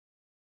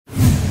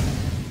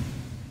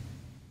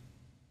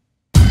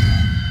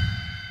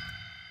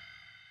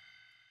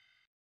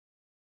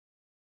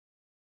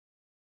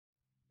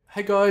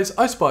Hey guys,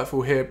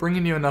 iSpiteful here,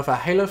 bringing you another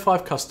Halo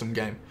 5 custom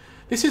game.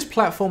 This is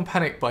Platform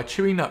Panic by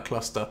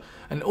ChewyNutCluster,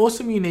 an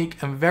awesome, unique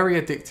and very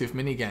addictive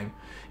minigame.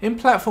 In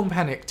Platform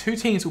Panic, two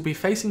teams will be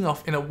facing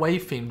off in a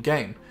wave-themed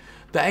game.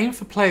 The aim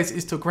for players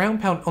is to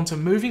ground pound onto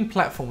moving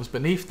platforms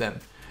beneath them.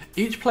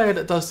 Each player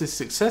that does this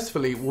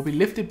successfully will be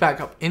lifted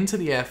back up into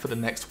the air for the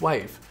next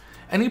wave.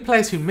 Any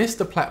players who miss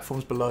the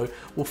platforms below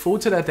will fall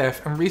to their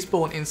death and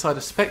respawn inside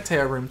a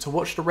spectator room to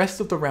watch the rest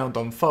of the round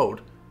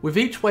unfold. With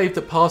each wave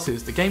that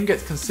passes, the game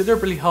gets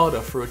considerably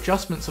harder through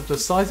adjustments of the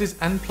sizes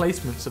and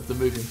placements of the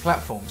moving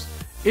platforms.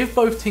 If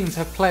both teams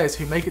have players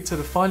who make it to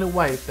the final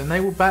wave, then they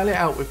will battle it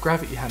out with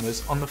gravity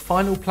hammers on the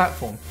final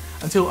platform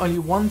until only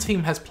one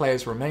team has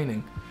players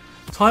remaining.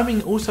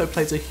 Timing also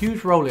plays a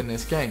huge role in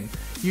this game.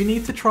 You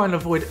need to try and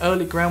avoid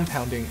early ground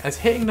pounding, as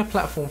hitting the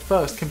platform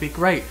first can be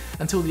great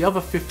until the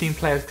other 15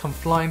 players come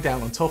flying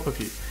down on top of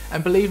you,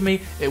 and believe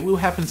me, it will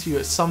happen to you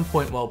at some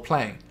point while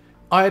playing.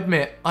 I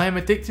admit, I am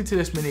addicted to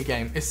this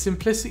minigame. Its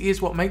simplicity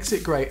is what makes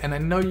it great, and I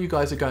know you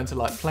guys are going to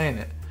like playing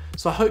it.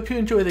 So I hope you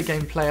enjoy the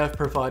gameplay I've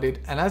provided,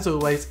 and as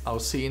always, I'll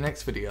see you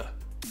next video.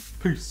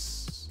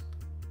 Peace.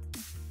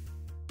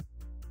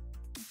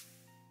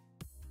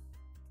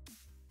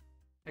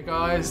 Hey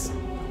guys.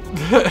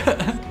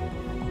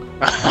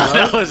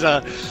 That was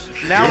a...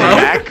 Now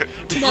we're back.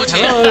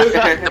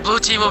 The blue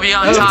team will be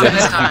on top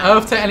this time.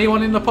 Off to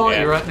anyone in the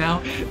party right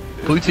now.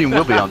 Blue team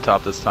will be on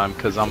top this time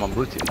because I'm on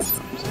blue team this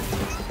time. So.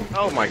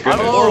 Oh my goodness.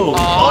 Oh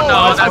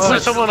no, I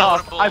pushed someone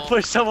off. I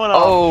pushed someone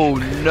off. Oh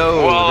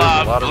no.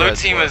 Well, blue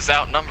team is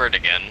outnumbered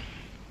again.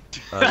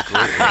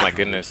 Oh my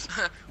goodness.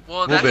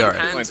 Well, that we'll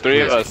depends. Only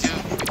three of us.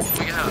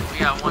 We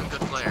got one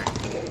good player.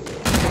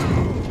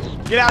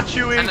 Get out,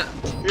 Chewy.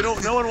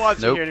 No one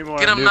wants you here anymore.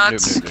 Get him,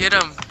 nuts. Get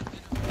him.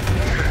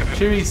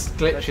 Chewy's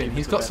glitching.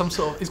 He's got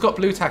he's got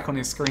blue tack on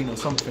his screen or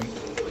something.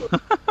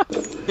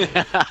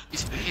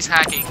 He's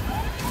hacking.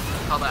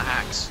 Call that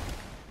hacks.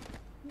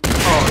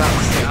 Oh, that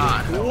was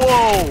God.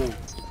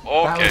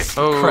 Whoa. Okay.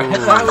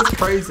 That was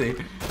crazy.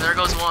 There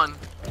goes one.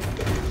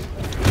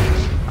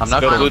 I'm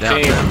not going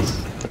down.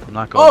 I'm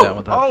not going down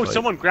with that. Oh, fight.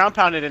 someone ground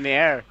pounded in the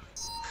air.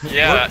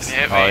 Yeah, that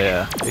hit me. Oh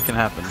yeah, it can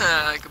happen.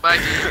 Goodbye,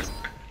 dude.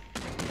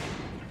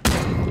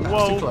 That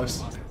was too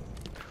close.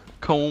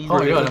 Comb. Oh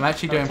my god, I'm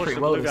actually doing pretty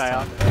well this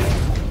time.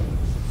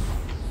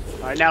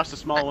 Alright, now it's the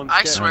small one.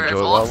 I swear, if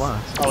all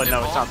it's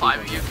not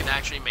 5 of you can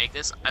actually make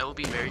this, I will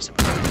be very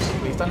surprised.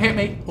 Please don't hit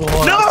me. Oh,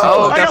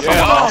 no! I got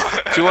someone off!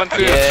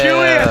 2-1-2.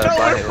 Chewy, I thought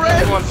we were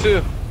friends!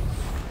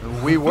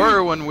 2-1-2. We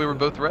were when we were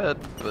both red,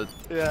 but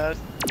yeah.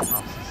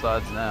 opposite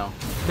sides now.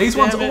 These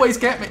ones always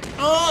get me.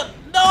 Oh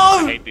no!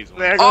 I hate these ones.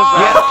 There goes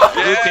that.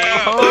 Blue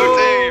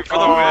team for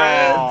the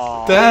win.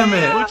 Damn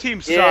it! Blue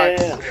team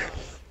sucks.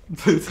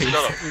 Blue team.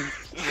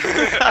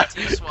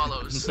 Team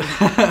swallows.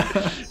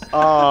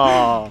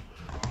 Oh.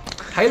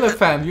 Halo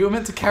fan, you were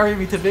meant to carry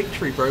me to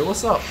victory, bro.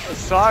 What's up?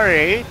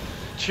 Sorry.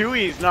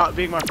 Chewy's not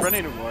being my friend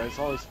anymore. It's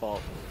all his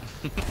fault.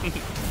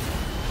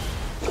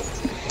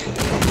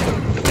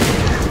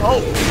 Oh,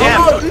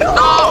 damn. No!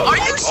 Are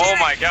you kidding? Oh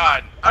my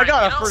god. I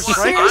got a first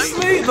strike.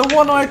 Seriously? The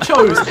one I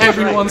chose,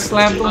 everyone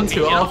slammed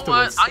onto You know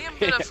afterwards. what? I am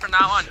gonna, from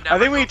now on, never I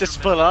think we go need to through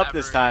split middle up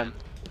this ever time.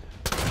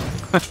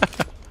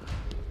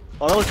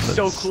 Oh, that looks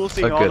so cool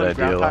seeing a all good the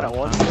ground idea, pound at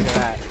once. Look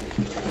at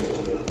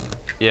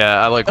that.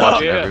 Yeah, I like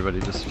watching yeah. everybody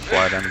just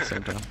fly down at the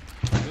same time.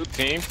 Blue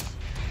team.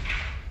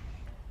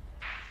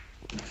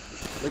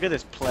 Look at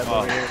this pleb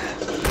over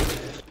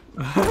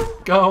here.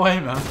 Go away,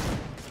 man.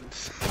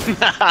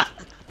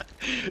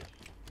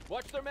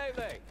 Watch their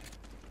melee.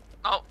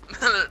 Oh,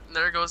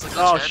 there goes the glitch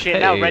Oh head. shit,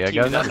 now Hey, red I team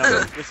got is not another.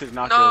 good. This is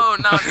not No,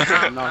 good. no,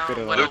 Not good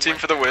at all. Blue team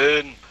for the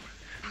win.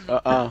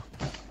 Uh-oh.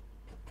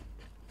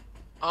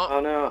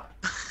 Oh no.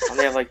 I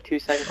only have like 2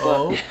 seconds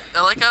Oh. left.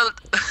 I like how.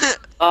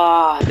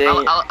 Ah, dang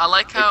it. I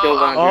like The kill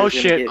how. bouncer Oh is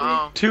gonna shit. get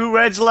me. 2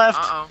 reds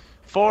left.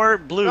 4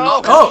 blues.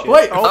 Oh, shit.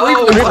 wait. Oh, Three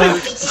Oh,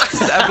 blues.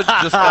 Savage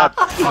just got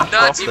punched Nuts,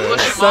 off you there.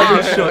 push him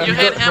Savage off. shot, You you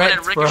hit got him and it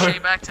wrecked, bro.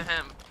 ricocheted back to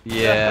him.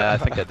 Yeah, I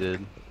think I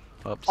did.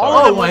 Oh, All sorry.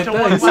 of them my went to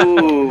one days. left.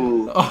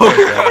 Ooh.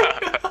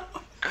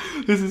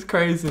 Oh. This is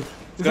crazy. Is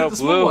it Go the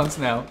small blue. ones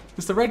now?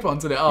 It's the red ones,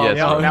 isn't it? Oh, Yeah,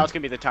 Now, no. now it's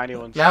gonna be the tiny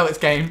ones. Now it's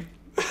game.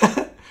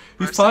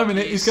 He's timing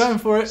it. He's going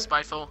for it.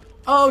 Spiteful.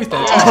 Oh, he's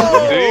dead. Yeah.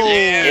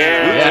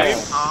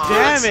 Yes. Oh,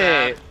 Damn that's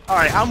it!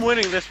 Alright, I'm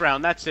winning this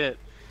round, that's it.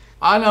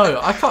 I know.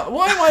 I can't.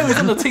 Why am I always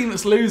on the team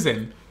that's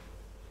losing?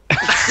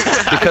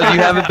 Because you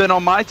haven't been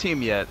on my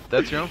team yet.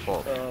 That's your own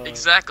fault. sad.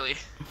 Exactly.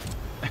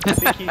 I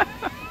think he...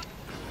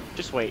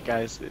 Just wait,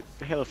 guys.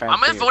 The Halo fans.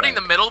 I'm voting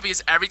the middle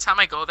because every time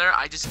I go there,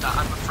 I just die.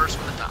 I'm the first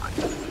one to die.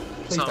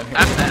 So don't hit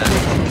after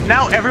that,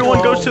 Now everyone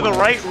Whoa. goes to the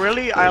right.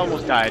 Really? I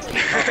almost died.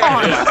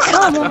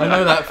 I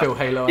know that feel,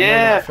 Halo. I know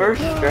Yeah, that feel.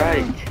 first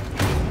strike.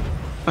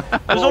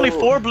 There's only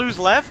 4 blues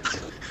left.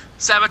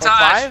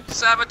 sabotage. Are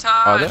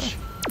Sabotage.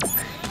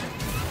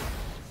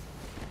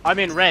 I'm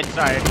in red.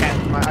 Sorry, I can't.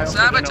 I don't think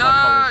I know my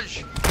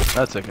Sabotage.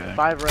 That's okay. colors.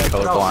 5 reds.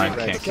 Colorblind,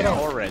 Reds. can't Get count.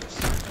 out. 4 reds.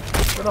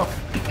 Get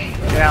off.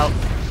 Get out.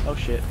 Oh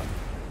shit.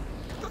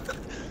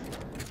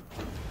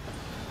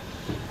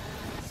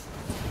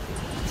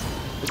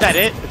 that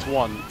it? It's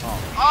 1.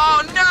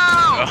 Oh no!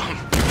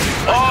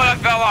 Oh, that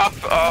fell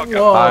off. Oh god.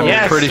 Whoa. I'm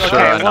Yes, pretty sure okay,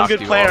 I one knocked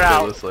good you player off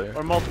out. this layer.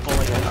 Or multiple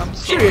again.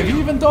 Chewy, have you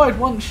even died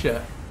once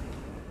yet?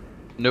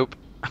 Nope.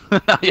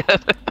 Not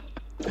yet.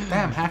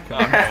 Damn hacker.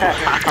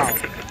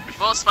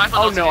 Well, Spyful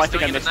Oh knows no, what I he's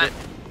think I doing missed in it.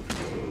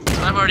 that.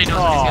 Spyful already knows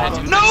what he's gonna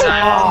do. No! Next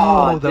time.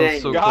 Oh, that was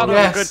dang. so God, close. all the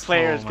Yes. good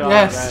players gone,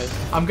 Yes, guys.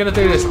 I'm gonna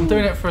do this. I'm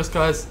doing it for us,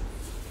 guys.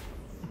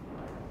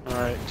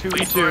 Alright, for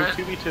 2v2, it.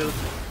 2v2.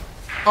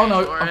 Oh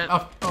no! For it.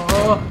 oh,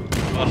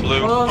 Oh,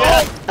 blue. oh,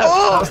 that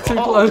was too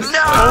close. No!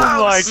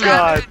 Oh my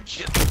god.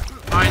 Savage.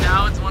 Alright,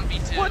 now it's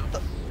 1v2. What the?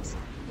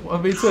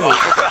 1v2.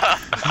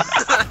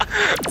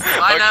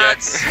 Bye, Okay.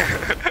 Nuts.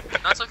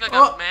 Nuts look like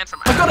Oh, a man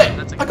from I got it!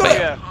 That's a I got it!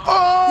 Yeah.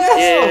 Yes!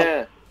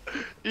 Yeah.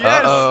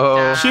 Yes!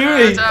 Uh-oh.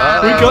 Chewy! We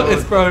got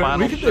this, bro.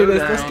 Final We can do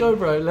this. Let's showdown. go,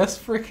 bro. Let's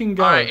freaking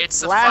go. Alright, it's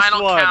the Last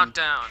final one.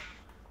 countdown.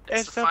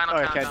 It's the It's final oh,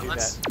 I countdown. can't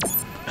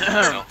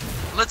do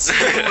Let's see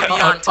who will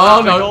be on Oh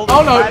top. no! golden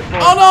Oh no!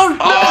 platform. Oh no!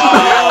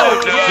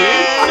 Oh,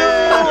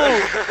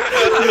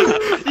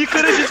 You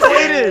could have just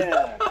waited!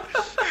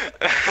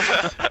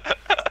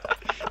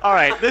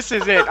 Alright, this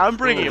is it. I'm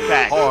bringing it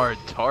back. Hard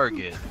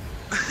target.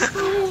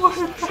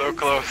 so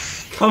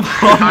close. Come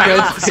on, Alright, red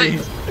let's see. team.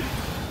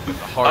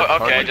 Hard Oh,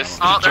 okay, target. just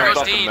Oh, there jumped goes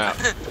off the Dean. map.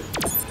 Dean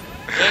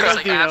goes was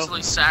like Dino.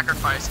 absolutely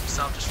sacrificed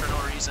himself just for no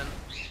reason.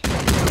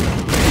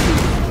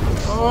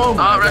 Oh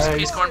my Oh, rest in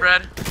days. peace,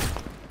 cornbread.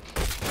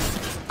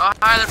 Oh,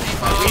 hi there, We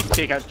people.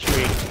 take out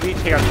Chewy. We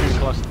take out Chewy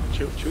Cluster.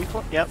 Chewy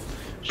Cluster? Yep.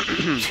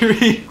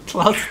 Chewy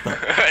cluster.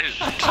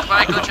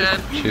 Bye, Glitchhead.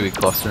 Chewy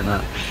cluster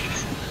nut.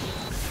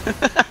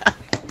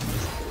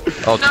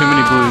 Oh, too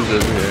many blues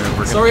over here. We're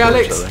gonna Sorry, kill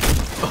Alex. each other.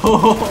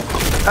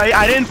 Oh,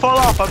 I didn't fall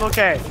off. I'm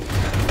okay.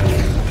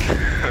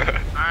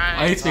 Alright.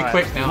 I need to be Alright.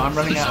 quick now. I'm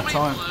running There's out so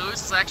of many time. blues.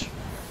 It's actually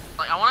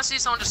like I want to see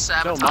someone just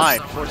sabotage. Don't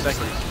mind, someone. 4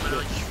 seconds. Just, like,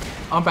 literally.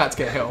 I'm about to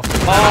get hit off.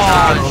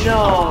 Oh no.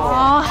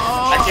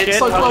 Oh, I did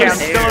so so Okay, I'm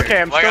close. still okay.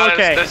 I'm My still god,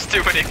 okay. there's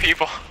too many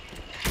people.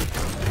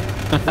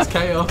 It's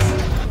chaos.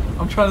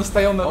 I'm trying to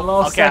stay on the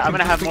last Okay, second. I'm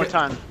gonna just have to more get-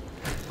 time.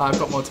 I've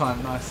got more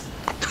time. Nice.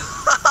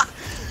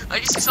 I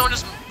can see someone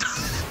just.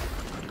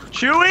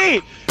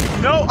 Chewy!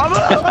 No, I'm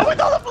with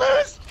all the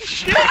blues!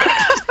 Shit!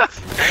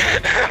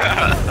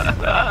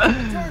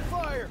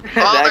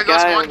 Oh, there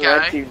goes guy one on the red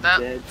guy. team's That-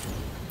 dead.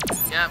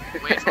 Yeah,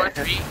 wait for it.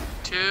 3,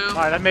 2,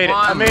 Alright, I made it.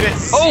 1, I made it.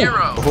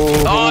 0.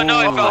 Oh no,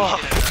 I fell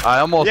off. I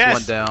almost Yes.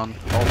 went down.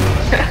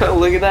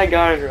 Look at that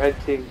guy on the red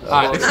team.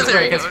 Alright, this is There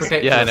where he it gets goes.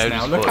 ridiculous Yeah, I know, now.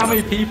 just Look how float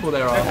many people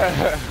there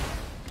are.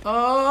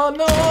 Oh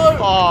no!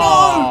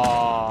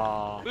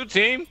 Aww. Blue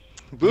team.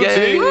 Blue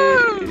team.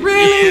 No!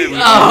 Really?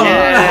 Oh,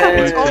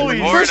 Yeah.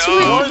 Holy Or shit.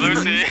 no,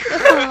 blue team.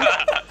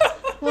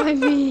 Why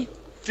me?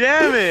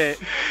 Damn it!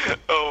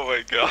 Oh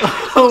my god.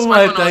 oh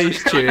my Spyful knows what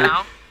days, he's doing Chewy.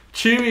 now.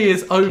 Chewy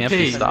is OP. Can't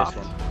be stopped.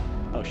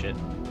 Oh shit.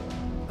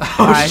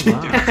 Oh shit.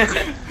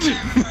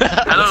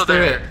 Hello Let's do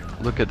there. it.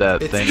 Look at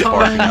that It's thing time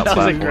barking to- out That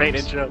was a platforms. great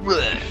intro.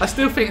 I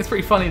still think it's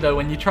pretty funny though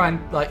when you try and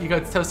like you go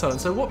to tell someone.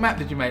 So what map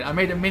did you make? I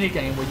made a mini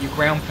game where you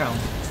ground pound.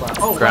 It's like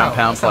oh Ground wow,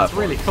 pound that sounds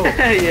platform. really cool.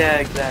 Yeah,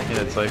 exactly.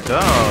 Yeah, it's like,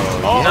 oh.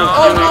 Oh, No.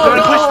 Oh, you no, wanna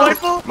no. push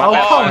Spiteful? Oh come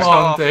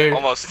on, dude!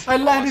 Almost. I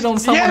landed on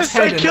someone's Yes, I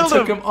head and it killed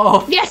took him. him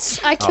off. Yes,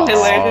 I killed I him.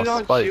 landed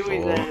on Spiteful.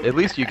 Chewy's head. At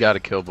least you got a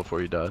kill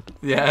before you died.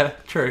 Yeah,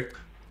 true.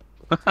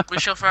 We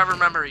shall forever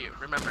remember you.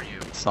 Remember you.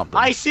 Something.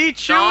 I see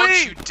Don't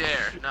Chewy! you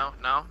dare. No,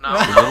 no, no.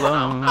 Leave no, it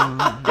alone.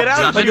 Get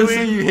out, I can see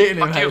Chewy! you hitting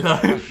him, Fuck you.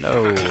 Halo.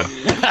 No.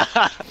 Did I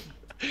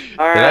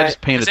Alright. just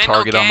paint a This ain't no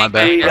target on my gangbang,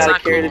 back? You that's gotta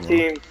not carry the cool.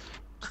 team.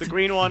 The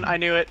green one, I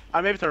knew it.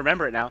 I'm able to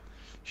remember it now.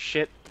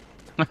 Shit.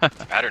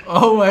 Pattern.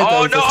 Oh my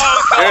Oh days. no!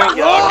 There we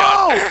go. Oh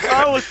god. Oh,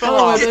 I was fell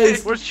Oh, off. it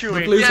is. Where's The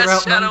Chewy? blues are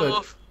Yes, Shadow outnumbered.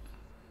 Wolf.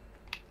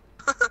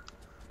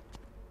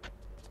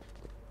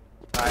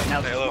 Alright,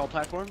 now the Halo. small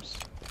platforms.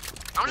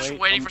 I'm just Wait,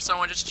 waiting for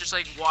someone just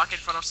like walk in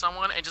front of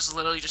someone and just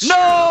literally just No!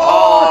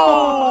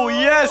 Oh,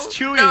 yes,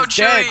 Chewy No, is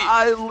dead. Chewy.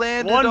 I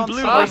landed One on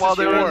blue someone versus while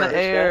they were in yours, the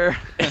air.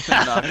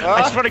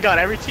 I swear to God,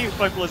 every team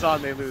Spiteful is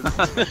on, they lose.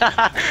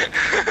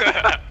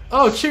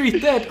 Oh, Chewy's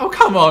dead. Oh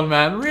come on,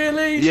 man.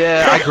 Really?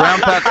 Yeah, I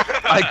ground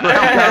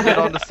pounded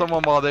onto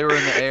someone while they were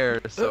in the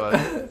air. So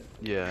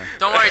yeah.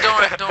 Don't worry, don't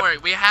worry, don't worry.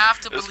 We have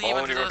to Just believe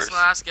follow in your this orders.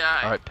 last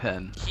guy. All right,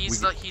 Penn.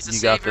 He's We- the you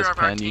savior got this, of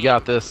our Penn. team. You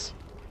got this.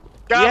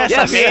 Yes,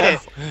 Yes. I made it.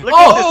 Look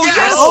Oh, at this.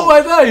 yes. oh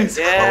my days.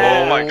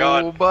 Yeah. Oh my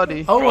god. Oh,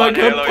 buddy. Oh Come my on,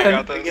 god, Halo, you Pen.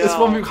 got this. This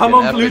one, come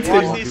An on, blue epic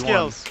team. Watch these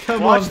skills.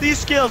 Come Watch on. these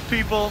skills,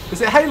 people.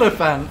 Is it Halo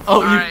fan?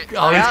 Oh, Alright. you.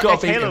 Oh, he's Yeah, got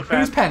it's to beat Halo him. fan.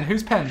 Who's Pen?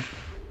 Who's Pen?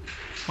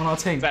 On our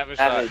team. Savage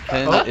Savage.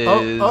 Penn Oh,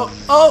 is oh,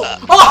 oh, oh,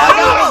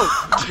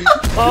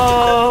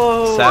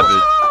 Oh.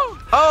 savage.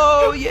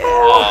 Oh yeah.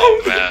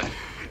 Oh man.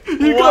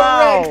 You got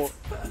Wow. wrecked.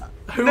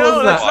 Who No,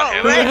 was that's that? not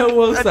Who the right. hell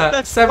was that?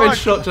 That's Savage fucked.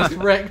 shot just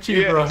wrecked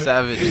you, bro.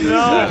 Savage.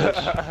 No.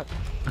 Savage.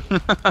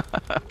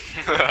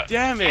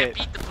 Damn Can't it.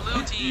 beat the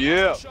blue team.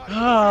 Yeah.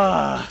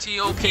 Ah.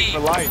 TOP.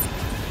 life.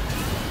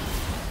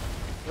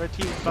 Red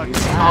team fucking.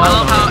 I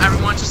love how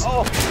everyone just.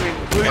 Oh,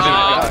 blue team.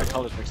 Oh.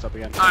 Colors mixed up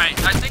again. Alright,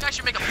 I think I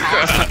should make a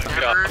policy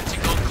never to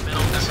go for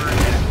middle ever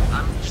again.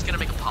 I'm just gonna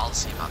make a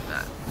policy about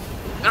that.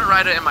 I'm gonna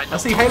write it in my I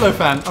notes. see Halo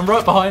fan. I'm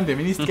right behind him.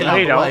 He needs to get out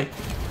of the way.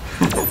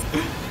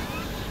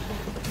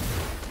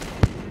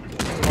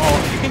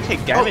 Oh, you can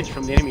take damage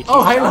from the enemy team.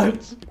 Oh, Halo!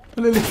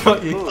 I nearly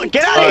got you. Oh,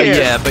 get out of here!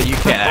 Yeah, but you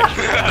can't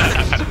actually.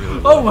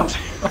 Oh my! I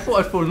thought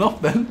I'd fallen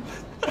off then.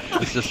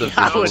 It's just a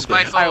I visual wish,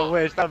 thing. I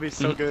wish. That'd be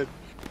so good.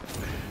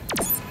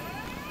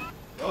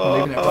 I'm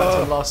leaving it right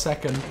to the last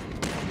second.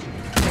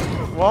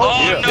 Whoa!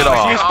 Oh, Get off.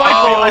 I see a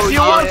spiteful. I see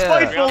one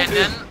spiteful. And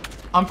then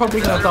I'm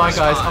probably gonna die,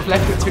 guys. I've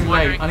left it too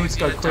late. I need to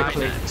go wondering who's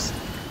quickly. gonna die next.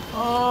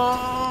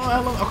 Oh,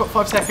 how long? I've got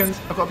 5 seconds.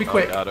 I've got to be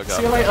quick. God, oh God.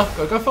 See you later.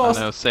 Go fast.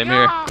 No, same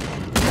here.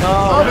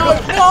 Oh no!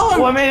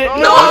 Oh, I made it.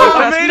 No!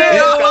 I made it!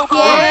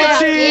 Yeah,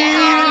 Richie!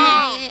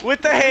 yeah.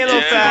 With the Halo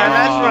fan.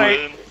 That's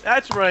right.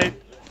 That's right.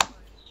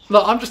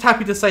 Look, I'm just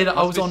happy to say that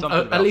I Must was be on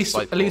something at least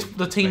about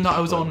the team that I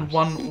was on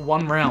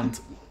one round.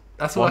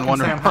 That's all I can One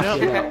say. I'm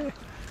round. happy about.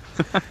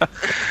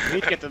 We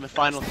need to get to the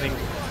final thing.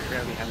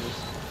 Barely have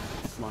this.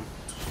 Come on.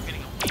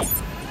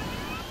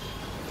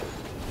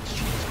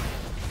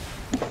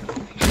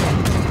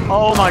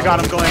 Oh my god,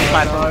 I'm going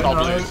platinum.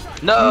 I'll do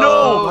it.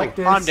 No! Like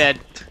this. I'm dead.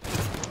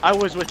 I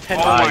was with 10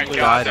 Oh my blue.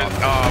 god. died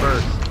on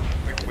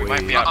first. We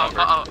might be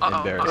outnumbered.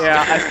 Embarrassing.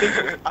 Yeah,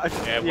 I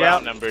think. Yeah, we're yeah.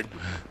 outnumbered.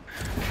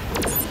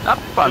 Not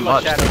by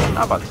much. Shadow.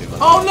 Not by too much.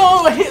 Oh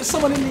no! I hit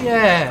someone in the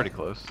air. Pretty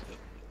close.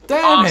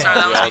 Damn Oh, I'm it! sorry,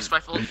 that was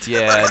iSpiteful.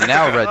 Yeah,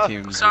 now red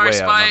team's Sorry, way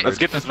Spite. outnumbered. Let's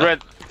get this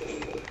red.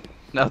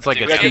 Now it's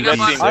like a Red team, red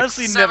team.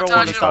 Honestly, never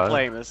want to Sabotage stop him.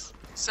 playing this.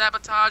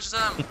 Sabotage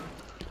them.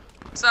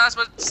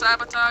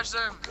 Sabotage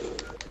them.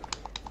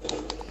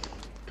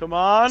 Come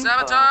on.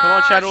 Sabotage. Come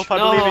on, Shadow, I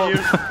No. believe in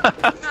you.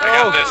 I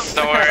got this,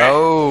 don't worry.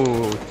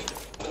 Oh,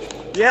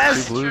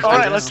 Yes! Two blues,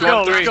 Alright, two let's blues.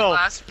 go, let's Three. go.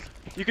 Last-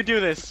 You can do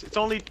this. It's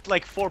only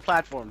like 4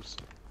 platforms.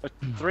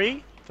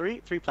 Three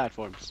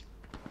platforms.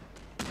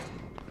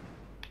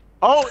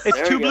 Oh, it's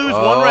There 2 we go. blues,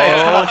 1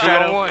 red. Come on, 2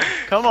 Shadow. on 1.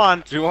 Come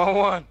on, 2 on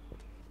 1.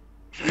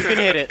 you can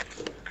hit it.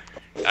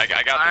 I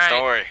got this, Alright.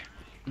 don't worry.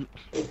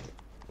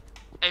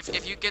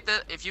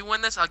 If you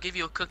win this, I'll give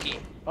you a cookie.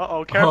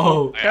 Uh-oh, careful,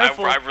 Oh.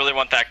 careful. I really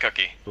want that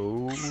cookie.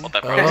 Ooh. Want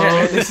that Oh,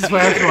 prize. this is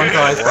where everyone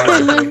dies.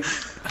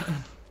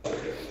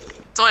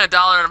 It's only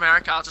 $1 in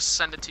America. I'll just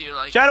send it to you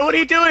like Shadow, what are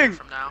you doing?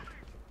 from now.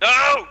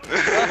 No!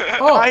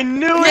 Oh, I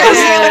knew it! Yes!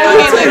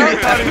 I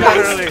thought of that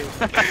early.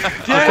 I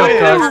Damn got it!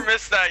 guys. Never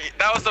missed that.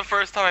 That was the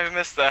first time I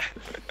missed that.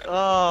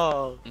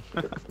 Oh.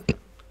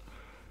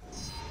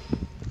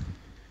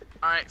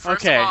 Alright,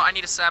 first Okay. of all, I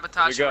need to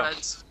sabotage Here we go.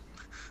 Reds.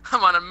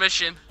 I'm on a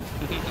mission.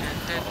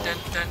 Dun, dun,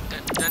 dun,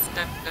 dun, dun,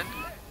 dun, dun.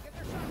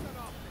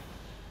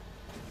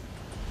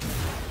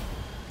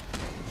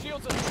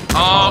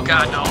 Oh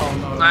god, no.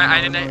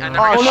 I never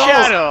Oh, Oh no!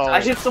 Shadow!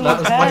 I hit that someone's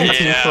was way head.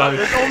 too Yeah. close.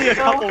 There's only a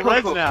couple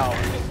reds now.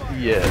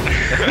 Yeah.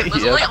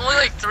 There's Yep. only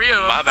like 3 of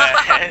them. My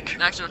bad.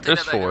 Actually, don't take There's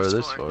that back. 4. There's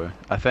There's 4.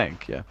 I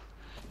think. Yeah.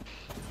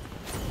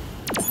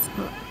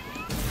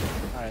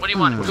 What do you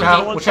want? Watch Watch out,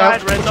 out, one watch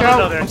side, out, red's watch on out.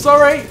 another. I'm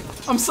sorry.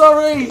 I'm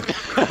sorry.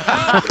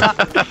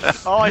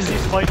 Oh, I see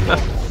spiteful.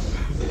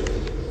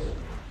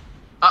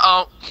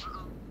 Uh-oh.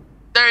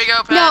 There you go,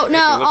 No, Pat.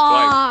 no. looks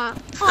Aw.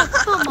 Oh,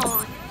 come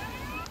on.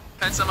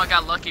 Pat, someone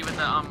got lucky with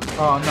the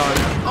Oh no.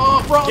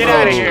 Oh, bro. Get no.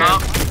 out of here. Oh,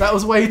 That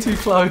was way too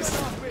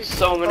close.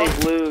 So many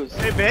blues.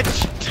 Hey,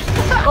 bitch.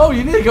 Oh,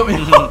 you nearly got me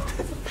off.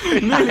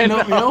 You nearly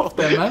knocked me off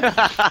there, man.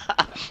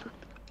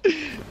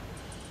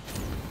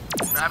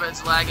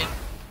 Rabbit's lagging.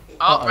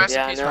 Uh-oh. Oh, rest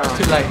Yeah, in peace, I know. Rabbit.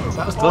 Too late.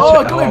 That was. Oh,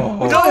 I got him.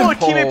 Oh. I got No, him.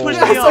 teammate pushed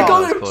Yes, me I off.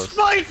 got him. Close.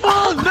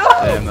 Spiteful, no!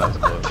 Damn, that was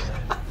close.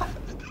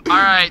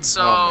 Alright,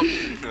 so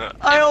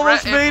I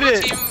almost if made blue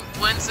it. team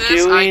wins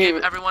this, I Chewy.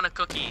 give everyone a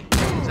cookie.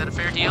 Is that a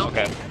fair deal?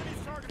 Okay.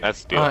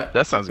 That's deal. Alright.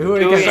 That sounds Who are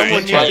good. we Chewy. against?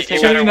 Someone needs to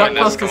take better win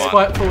this, ChewyNutCluster, come on.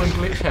 Spiteful, and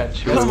Glitchhead.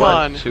 Chewy Come what?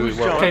 on, Chewy who's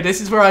what? going? Okay,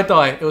 this is where I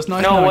die. It was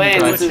nice No knowing way,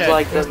 you this guys. is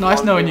like It was the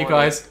nice knowing you 1v1.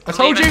 guys. I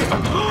told you.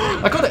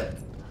 I got it.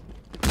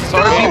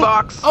 Sorry,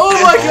 box. Oh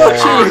my god,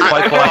 Chewy.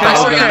 Spiteful, I thought I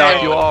was gonna Okay.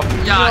 knock you off.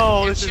 Yeah,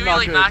 No, if this is Chewy not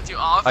like good. knocked you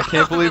off, I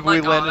can't believe we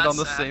like, oh, landed that's on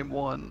the sad. same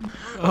one.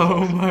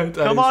 Oh my days.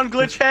 Come on,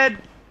 Glitchhead.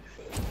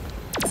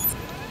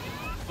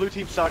 Blue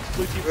team sucks.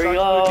 Blue team Here we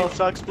sucks. Blue go. team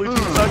sucks. Blue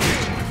team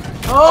sucks.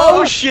 Oh,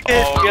 Oh shit!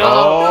 Oh, Go.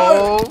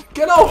 Oh.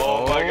 Get off.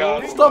 Oh my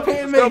god. Stop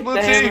hitting me. Go blue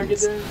The hammer, team.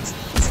 get in.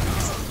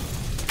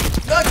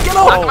 Get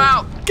Knock off. him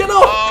out. Get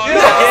off. Oh,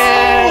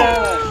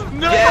 Yeah!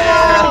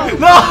 No!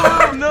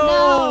 No.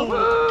 No!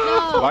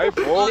 No.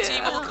 Spiteful. Blue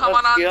team will come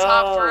on Let's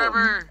top go.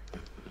 forever.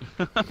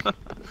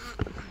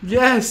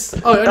 Yes.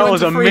 Oh, it only That went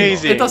was to 3.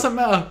 amazing. It doesn't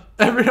matter.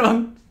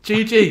 Everyone,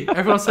 GG.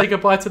 Everyone say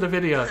goodbye to the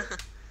video.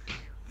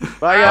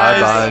 Bye Bye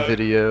guys. bye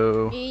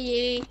video.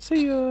 GG.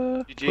 See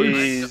ya.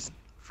 GG's.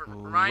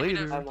 Remind me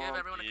to Later. give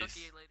everyone a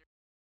cookie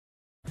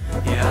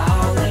later. Yeah,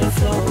 I'll let it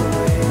flow.